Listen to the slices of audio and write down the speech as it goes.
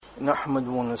نحمد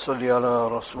ونصلي على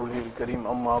رسوله الكريم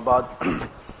أما بعد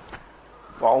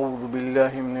فأعوذ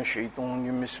بالله من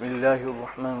الشيطان بسم الله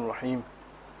الرحمن الرحيم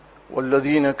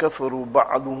والذين كفروا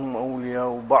بعضهم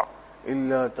أولياء بعض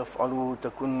إلا تفعلوا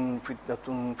تكن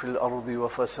فتنة في الأرض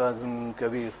وفساد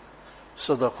كبير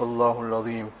صدق الله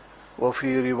العظيم.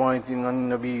 وفي رواية عن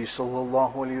النبي صلى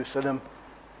الله عليه وسلم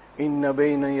إن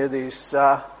بين يدي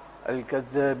الساعة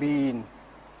الكذابين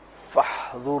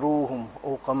فاحذروهم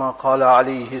أو كما قال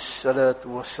عليه الصلاة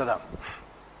والسلام.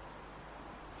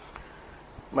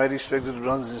 My respected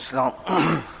brothers in Islam,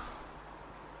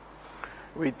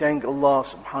 we thank Allah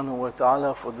subhanahu wa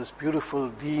ta'ala for this beautiful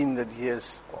deen that He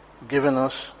has given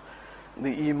us,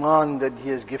 the iman that He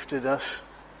has gifted us,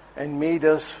 and made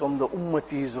us from the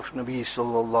ummatis of Nabi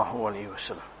sallallahu alayhi wa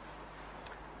sallam.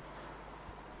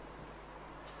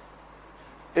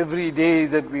 Every day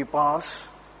that we pass,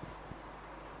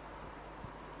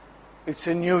 it's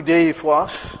a new day for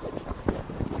us.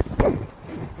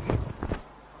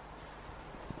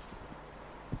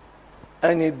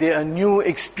 And there are new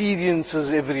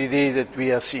experiences every day that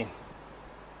we are seeing.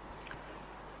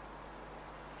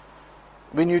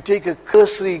 When you take a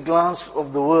cursory glance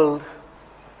of the world,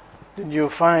 then you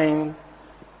find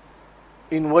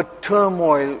in what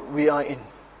turmoil we are in.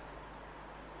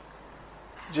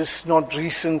 Just not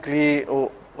recently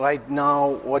or right now,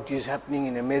 what is happening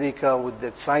in America with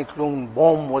that cyclone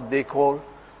bomb, what they call,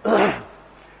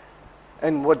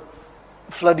 and what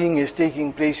flooding is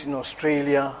taking place in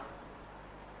Australia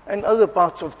and other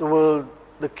parts of the world,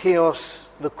 the chaos,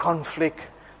 the conflict,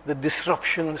 the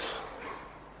disruptions,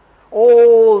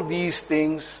 all these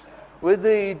things, whether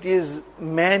it is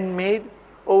man-made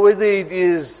or whether it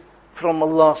is from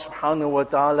Allah subhanahu wa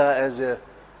ta'ala as a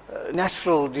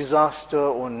natural disaster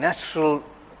or natural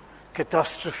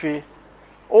catastrophe,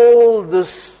 all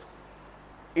this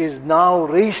is now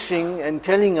racing and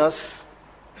telling us,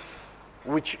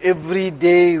 which every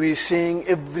day we're seeing,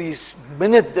 every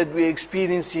minute that we're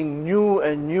experiencing new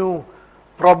and new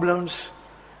problems,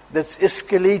 that's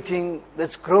escalating,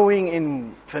 that's growing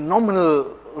in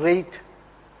phenomenal rate,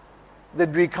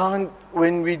 that we can't,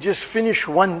 when we just finish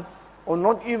one, or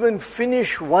not even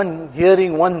finish one,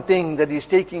 hearing one thing that is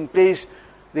taking place,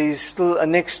 there is still a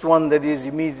next one that is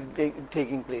immediately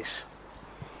taking place.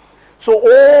 So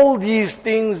all these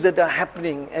things that are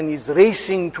happening and is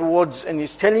racing towards and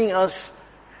is telling us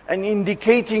and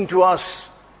indicating to us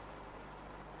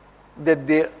that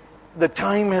the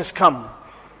time has come,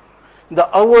 the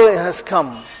hour has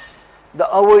come.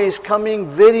 The hour is coming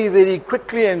very, very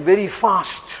quickly and very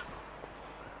fast.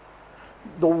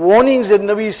 The warnings that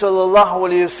Nabi sallallahu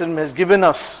alayhi wasallam has given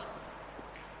us,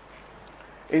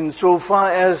 in so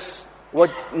far as what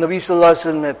Nabi sallallahu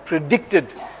alayhi wasallam had predicted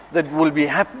that will be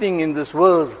happening in this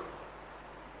world,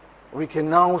 we can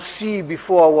now see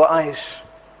before our eyes.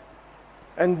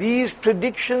 And these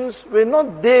predictions were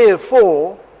not there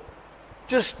for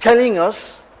just telling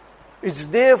us, it's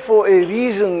there for a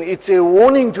reason, it's a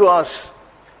warning to us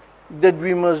that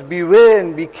we must beware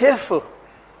and be careful.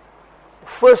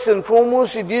 First and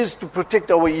foremost, it is to protect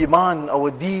our iman,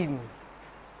 our deen.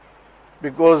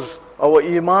 Because our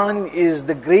iman is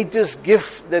the greatest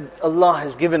gift that Allah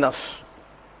has given us.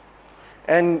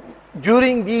 And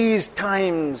during these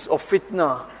times of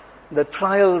fitna, the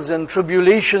trials and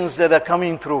tribulations that are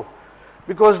coming through,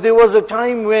 because there was a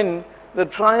time when the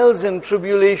trials and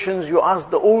tribulations, you ask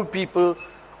the old people,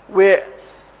 were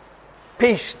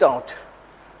paced out.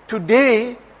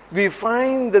 Today, we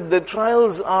find that the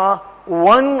trials are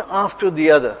one after the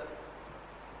other,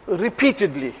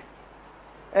 repeatedly.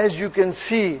 As you can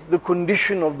see, the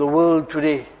condition of the world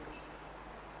today.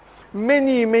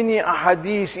 Many, many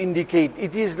ahadith indicate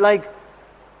it is like,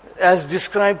 as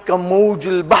described, kamawj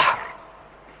al-bahr,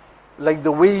 like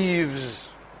the waves.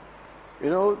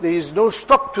 You know, there is no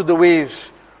stop to the waves.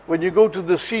 When you go to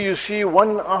the sea, you see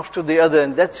one after the other,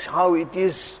 and that's how it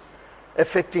is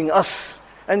affecting us.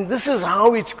 And this is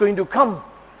how it's going to come.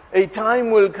 A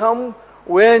time will come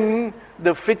when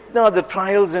the fitna, the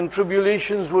trials and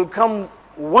tribulations will come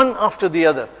one after the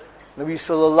other. Nabi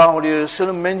sallallahu alayhi wa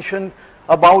sallam mentioned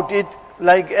about it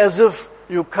like as if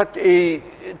you cut a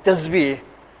tasbih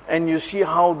and you see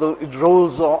how it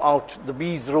rolls out, the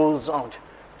beads rolls out.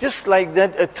 Just like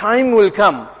that, a time will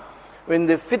come when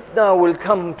the fitna will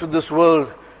come to this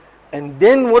world. And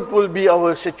then what will be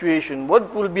our situation?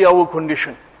 What will be our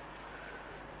condition?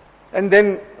 And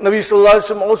then Nabi sallallahu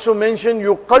alaihi wasallam also mentioned,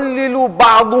 يُقَلِّلُ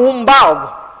بَعْضُهُمْ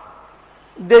بَعْضٍ,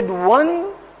 that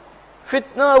one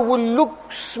fitna will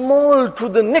look small to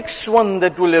the next one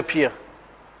that will appear.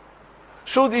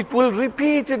 So it will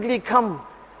repeatedly come.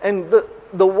 And the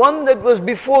the one that was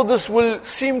before this will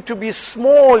seem to be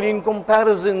small in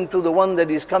comparison to the one that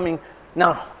is coming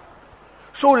now.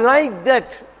 So like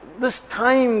that, this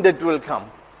time that will come,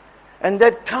 and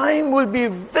that time will be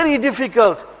very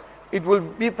difficult. It will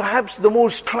be perhaps the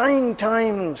most trying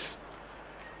times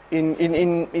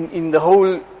in the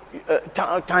whole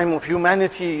time of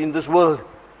humanity in this world.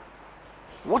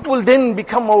 What will then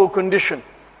become our condition?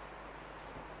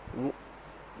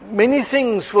 Many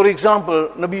things, for example,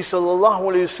 Nabi sallallahu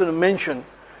alayhi wasallam mentioned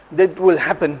that will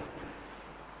happen.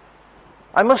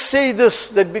 I must say this,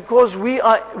 that because we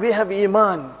have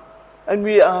iman, and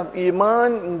we have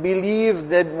iman and believe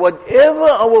that whatever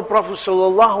our Prophet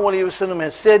sallallahu alayhi wasallam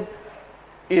has said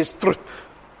is truth.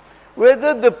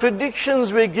 Whether the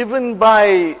predictions were given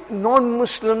by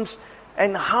non-Muslims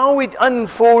and how it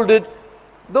unfolded,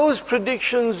 those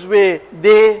predictions were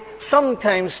there,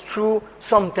 sometimes true,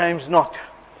 sometimes not.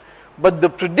 But the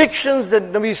predictions that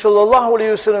Nabi sallallahu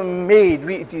alayhi wasallam made,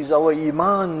 it is our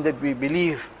iman that we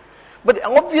believe. But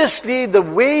obviously the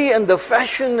way and the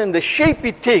fashion and the shape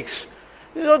it takes,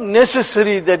 it's not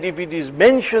necessary that if it is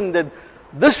mentioned that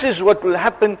this is what will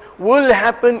happen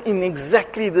in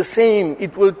exactly the same.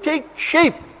 It will take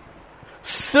shape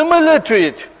similar to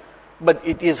it, but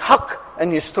it is haqq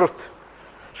and is truth.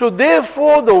 So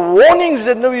therefore the warnings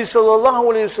that Nabi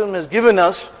sallallahu alayhi wasallam has given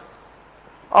us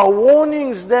are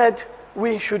warnings that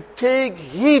we should take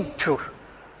heed to.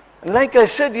 And like I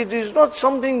said, it is not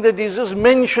something that is just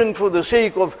mentioned for the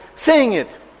sake of saying it,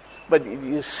 but it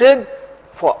is said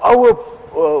for our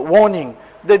warning,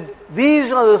 that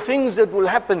these are the things that will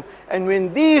happen, and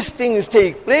when these things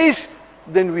take place,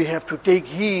 then we have to take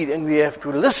heed, and we have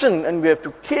to listen, and we have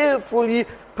to carefully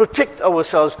protect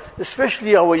ourselves,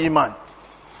 especially our iman.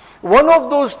 One of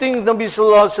those things Nabi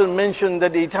sallallahu alaihi wasallam mentioned,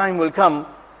 that a time will come,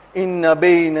 inna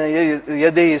bayna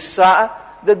yaday as-sa'a,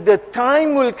 that the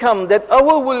time will come, that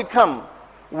hour will come,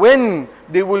 when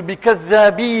they will be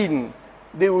kadhabeen,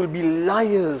 they will be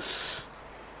liars.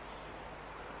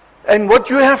 And what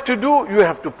you have to do, you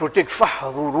have to protect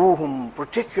fahdhuruhum,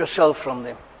 protect yourself from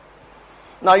them.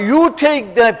 Now you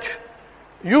take that,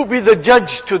 you be the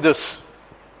judge to this.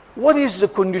 What is the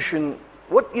condition?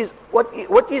 What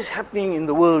is happening in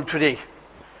the world today?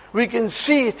 We can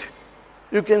see it.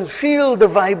 You can feel the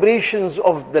vibrations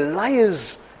of the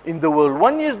liars in the world.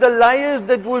 One is the liars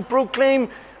that will proclaim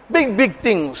big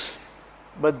things.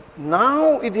 But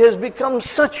now it has become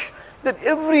such that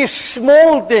every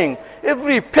small thing,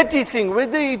 every petty thing,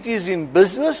 whether it is in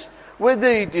business, whether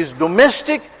it is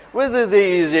domestic, whether there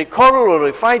is a quarrel or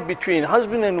a fight between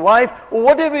husband and wife, or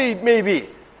whatever it may be,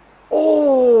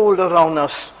 all around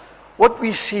us, what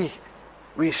we see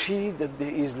that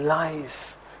there is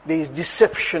lies, there is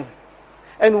deception.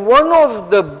 And one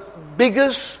of the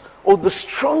biggest or the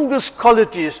strongest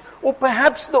qualities, or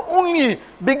perhaps the only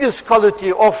biggest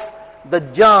quality of the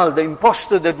Dajjal, the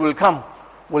impostor that will come,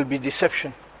 will be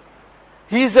deception.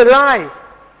 He is a lie.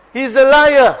 He is a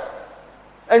liar.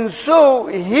 And so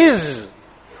his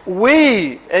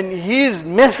way and his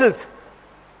method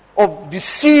of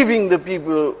deceiving the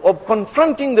people, of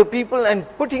confronting the people and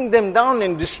putting them down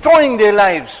and destroying their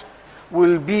lives,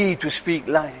 will be to speak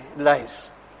lies.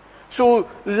 So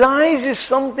lies is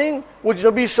something which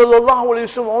Nabi sallallahu alayhi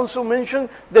wasallam also mentioned,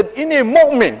 that in a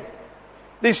mu'min,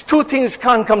 these two things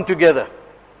can't come together.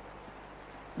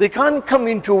 They can't come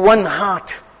into one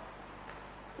heart.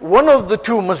 One of the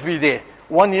two must be there.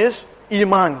 One is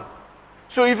iman.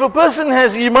 So if a person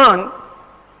has iman,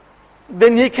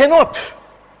 then he cannot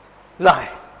lie.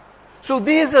 So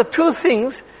these are two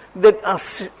things that are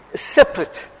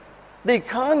separate. They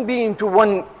can't be into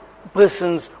one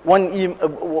person's, one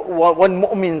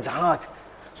mu'min's heart.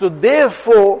 So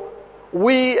therefore,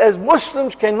 we as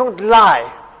Muslims cannot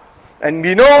lie. And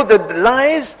we know that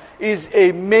lies is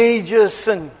a major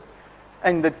sin.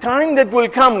 And the time that will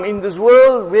come in this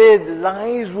world where the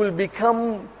lies will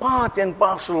become part and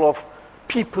parcel of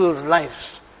people's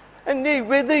lives. And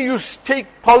whether you take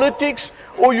politics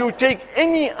or you take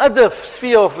any other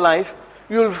sphere of life,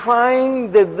 you'll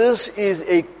find that this is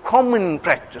a common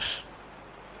practice.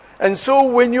 And so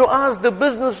when you ask the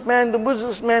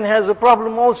businessman has a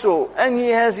problem also, and he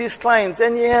has his clients,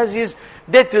 and he has his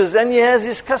debtors, and he has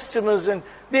his customers, and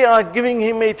they are giving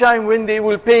him a time when they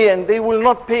will pay, and they will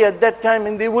not pay at that time,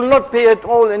 and they will not pay at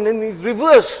all, and then it's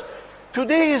reverse.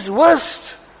 Today is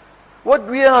worst. What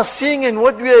we are seeing and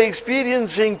what we are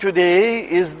experiencing today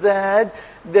is that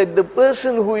the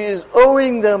person who is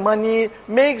owing the money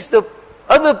makes the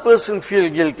other person feel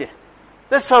guilty.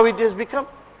 That's how it has become.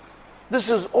 This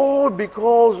is all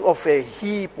because of a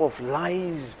heap of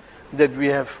lies that we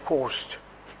have caused.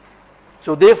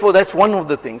 So therefore, that's one of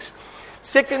the things.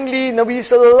 Secondly, Nabi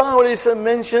sallallahu alayhi wa sallam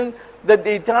mentioned that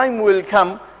a time will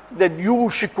come that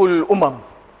yushikul umam,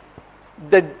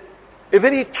 that a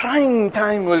very trying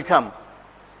time will come.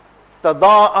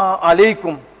 Tada'a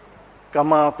alaykum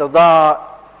kama tada'a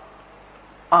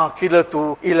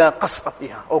akilatu ila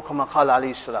qasqatiha, or kama qala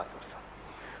alayhi salatu wasalam.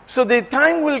 So the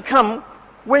time will come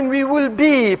when we will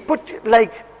be put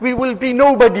like we will be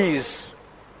nobodies.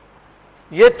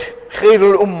 Yet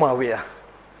khairul ummah we are.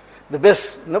 The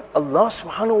best. Allah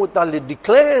subhanahu wa ta'ala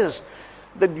declares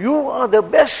that you are the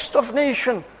best of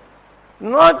nation.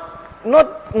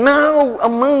 Not now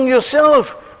among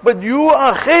yourself, but you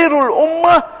are khairul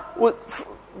ummah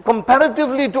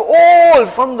comparatively to all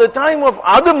from the time of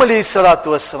Adam alayhi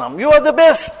salatu wasalam. You are the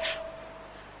best.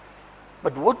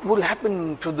 But what will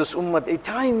happen to this ummah? A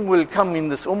time will come in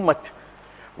this ummah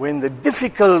when the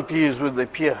difficulties will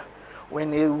appear,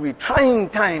 when it will be trying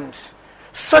times,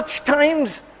 such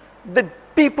times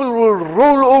that people will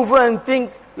roll over and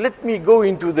think, let me go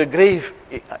into the grave.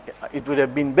 It would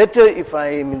have been better if I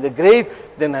am in the grave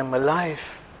than I'm alive.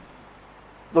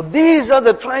 So these are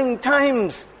the trying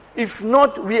times. If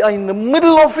not, we are in the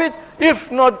middle of it.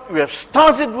 If not, we have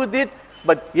started with it.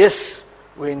 But yes,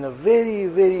 we're in a very,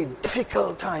 very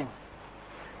difficult time.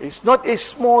 It's not a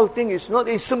small thing. It's not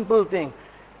a simple thing.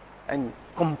 And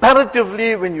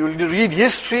comparatively, when you read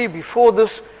history before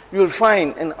this, you'll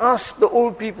find and ask the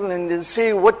old people and they'll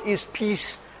say, what is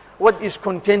peace? What is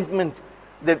contentment?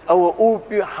 That our old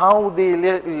people, how they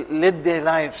led their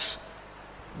lives.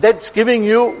 That's giving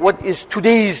you what is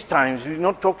today's times. We're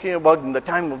not talking about in the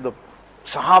time of the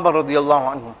Sahaba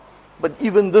radiallahu anhu. But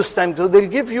even this time, so they'll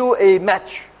give you a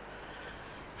match.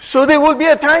 So there will be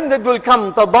a time that will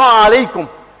come, Taba alaykum,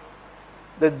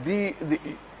 that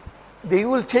they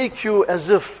will take you as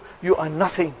if you are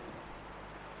nothing.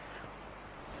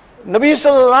 Nabi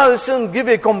sallallahu alayhi wa sallam give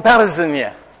a comparison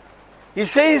here. He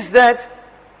says that,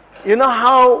 you know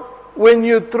how when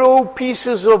you throw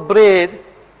pieces of bread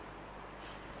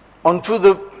onto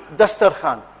the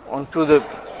dastarkhan, onto the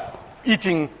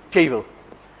eating table,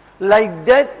 like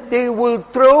that they will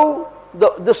throw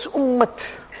this ummah.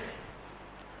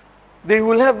 They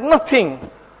will have nothing.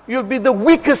 You'll be the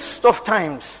weakest of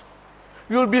times.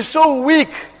 You'll be so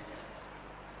weak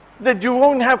that you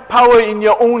won't have power in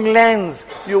your own lands.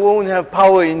 You won't have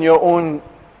power in your own,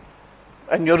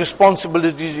 and your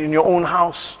responsibilities in your own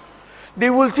house. They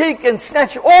will take and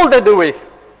snatch all that away.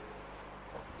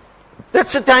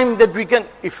 That's the time that we can,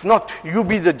 if not, you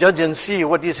be the judge and see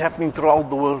what is happening throughout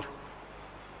the world.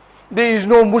 There is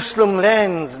no Muslim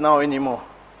lands now anymore.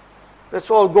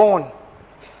 That's all gone.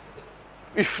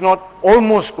 If not,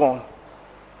 almost gone.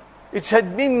 It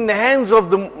had been in the hands of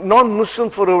the non-Muslim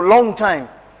for a long time.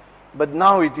 But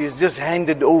now it is just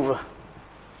handed over.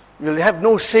 We'll have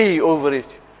no say over it.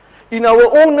 In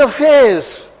our own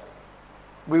affairs,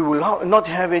 we will not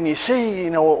have any say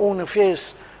in our own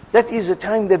affairs. That is a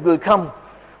time that will come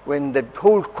when that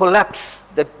whole collapse,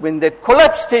 when that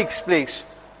collapse takes place,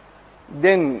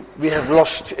 then we have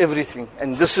lost everything.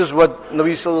 And this is what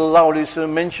Nabi sallallahu alayhi wa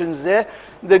sallam mentions there,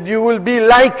 that you will be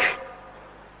like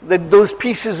that those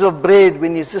pieces of bread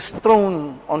when it's just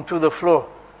thrown onto the floor.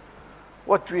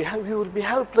 What we have, we will be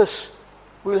helpless.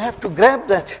 We will have to grab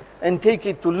that and take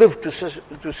it to live, to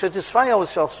satisfy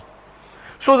ourselves.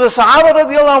 So the Sahaba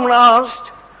radiallahu anhu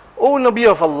asked, O Nabi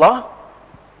of Allah,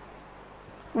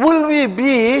 will we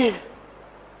be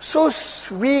so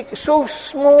weak, so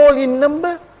small in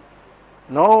number?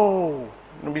 No.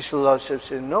 Nabi sallallahu alaihi wasallam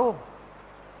said, no.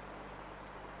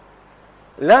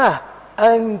 La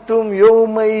antum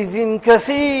yawmaidhin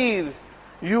kathir.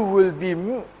 You will be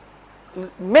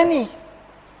many.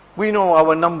 We know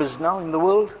our numbers now in the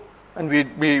world, and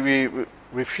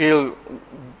we feel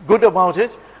good about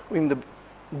it. In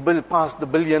the past the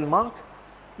billion mark,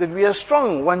 that we are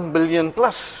strong, 1 billion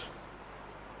plus.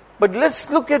 But let's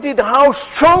look at it, how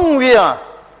strong we are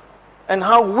and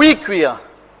how weak we are.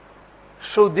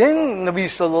 So then Nabi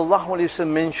sallallahu alayhi wa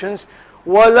sallam mentions,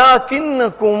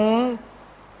 وَلَكِنَّكُمْ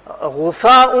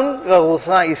غُثَاءٌ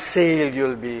غُثَاءِ السَّيْلِ.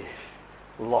 You'll be,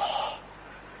 Allah.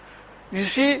 You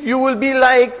see, you will be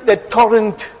like the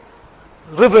torrent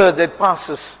river that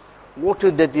passes,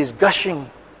 water that is gushing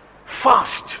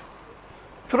fast.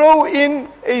 Throw in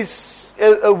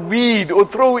a weed or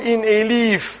throw in a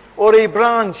leaf or a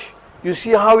branch. You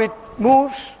see how it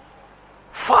moves?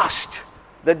 Fast.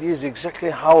 That is exactly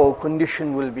how our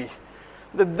condition will be.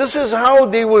 That this is how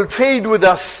they will trade with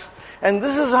us. And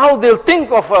this is how they'll think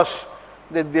of us.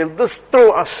 That they'll just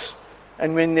throw us.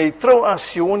 And when they throw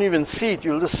us, you won't even see it.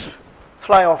 You'll just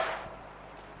fly off.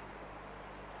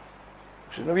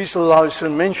 So Nabi sallallahu alayhi wa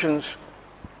sallam mentions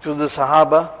to the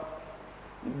Sahaba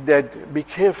that be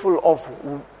careful of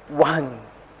one.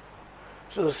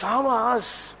 So the Sahaba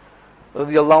asked,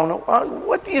 radiallahu anhu,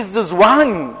 what is this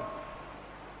one?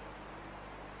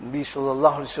 Nabi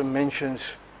sallallahu alayhi wa sallam mentions,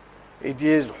 it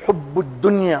is hubbud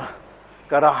dunya,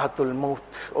 karahatul maut,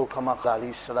 or kama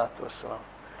alayhi salatu wasalam.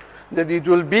 That it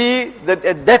will be, that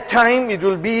at that time it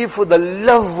will be for the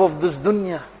love of this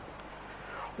dunya.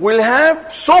 We'll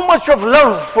have so much of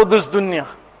love for this dunya.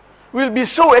 We'll be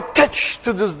so attached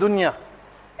to this dunya.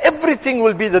 Everything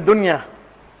will be the dunya.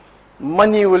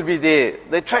 Money will be there,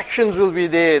 the attractions will be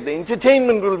there, the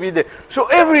entertainment will be there. So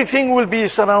everything will be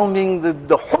surrounding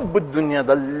the hubbud dunya,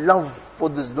 the love for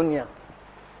this dunya.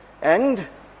 And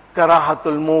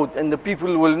karahatul maut, and the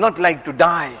people will not like to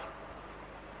die.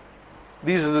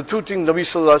 These are the two things Nabi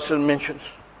sallallahu alaihi wasallam mentions.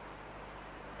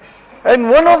 And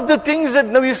one of the things that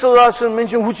Nabi sallallahu alaihi wasallam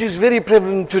mentioned, which is very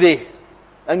prevalent today,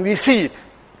 and we see it,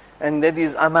 and that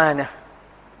is amana.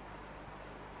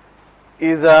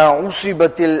 إذا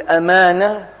عصبت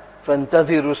الأمانة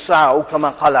فانتظروا الساعة كما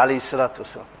قال عليه الصلاة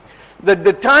والسلام. That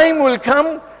the time will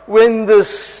come when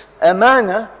this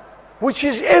amana, which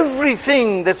is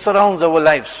everything that surrounds our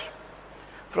lives.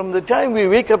 From the time we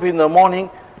wake up in the morning,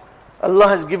 Allah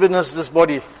has given us this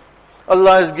body.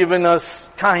 Allah has given us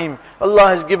time. Allah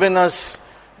has given us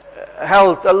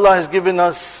health. Allah has given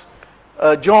us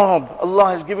a job.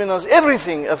 Allah has given us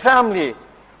everything, a family.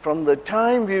 From the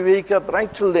time we wake up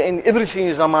right till the end, everything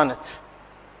is amanat.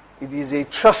 It is a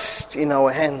trust in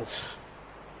our hands.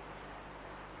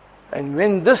 And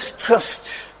when this trust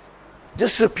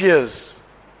disappears,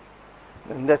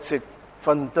 then that's it.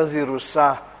 فَانْتَظِرُوا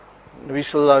السَّاعَةَ. Nabi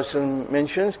sallallahu alaihi wasallam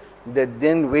mentions that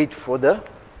then wait for the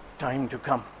time to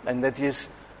come. And that is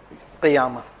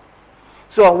qiyamah.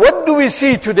 So what do we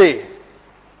see today?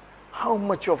 How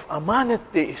much of amanat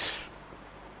there is.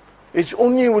 It's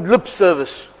only with lip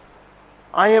service.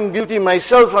 I am guilty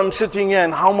myself, I'm sitting here,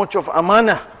 and how much of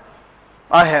amana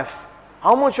I have.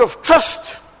 How much of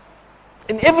trust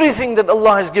in everything that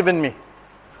Allah has given me.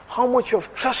 How much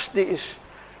of trust there is.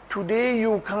 Today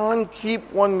you can't keep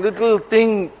one little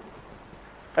thing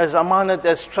as amanat,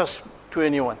 as trust to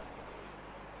anyone.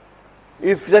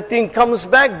 If that thing comes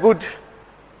back, good.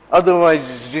 Otherwise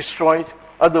it's destroyed.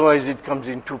 Otherwise it comes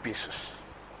in two pieces.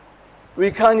 We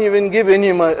can't even give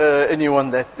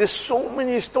anyone that. There's so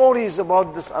many stories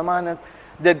about this amanat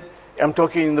that I'm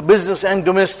talking in the business and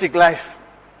domestic life.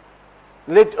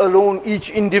 Let alone each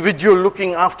individual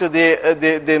looking after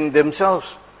themselves.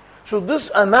 So this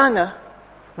amana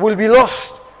will be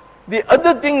lost. The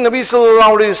other thing Nabi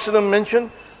sallallahu alayhi wasallam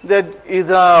mentioned, that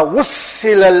إِذَا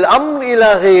وُصِّلَ الْأَمْرِ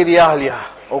إِلَى غَيْرِ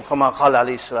أَهْلِهَا, or كما قال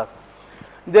عليه السلام.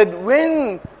 That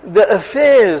when the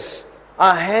affairs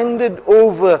are handed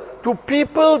over to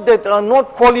people that are not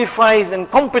qualified and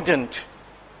competent.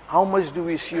 How much do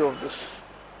we see of this?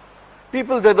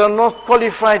 People that are not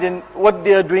qualified in what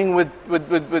they are doing with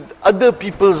other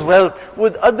people's wealth,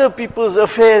 with other people's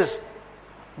affairs.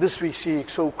 This we see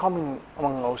so common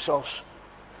among ourselves.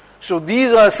 So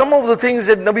these are some of the things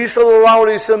that Nabi sallallahu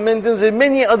alaihi wasallam mentions, and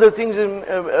many other things in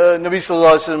Nabi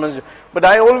sallallahu alaihi wasallam mentions. But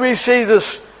I always say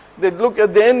this, that look,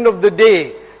 at the end of the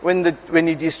day, when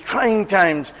it is trying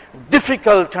times,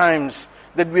 difficult times,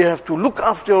 that we have to look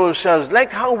after ourselves. Like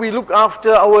how we look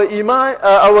after our iman,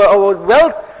 our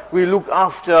wealth, we look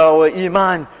after our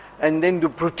iman. And then to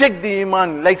protect the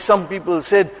iman, like some people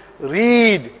said,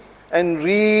 read a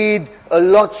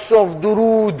lots of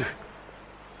durood.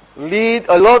 Read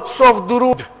a lots of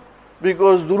durood.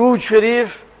 Because durood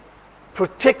sharif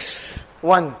protects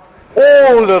one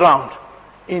all around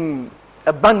in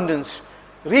abundance.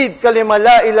 Read kalima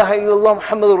la ilaha illallah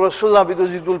Muhammadur Rasulullah,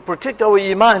 because it will protect our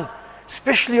iman,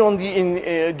 especially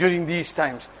during these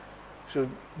times. So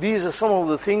these are some of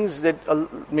the things that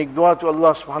make dua to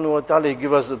Allah subhanahu wa ta'ala,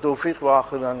 give us the tawfiq wa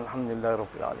akhiran alhamdulillah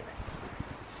rabbil alamin.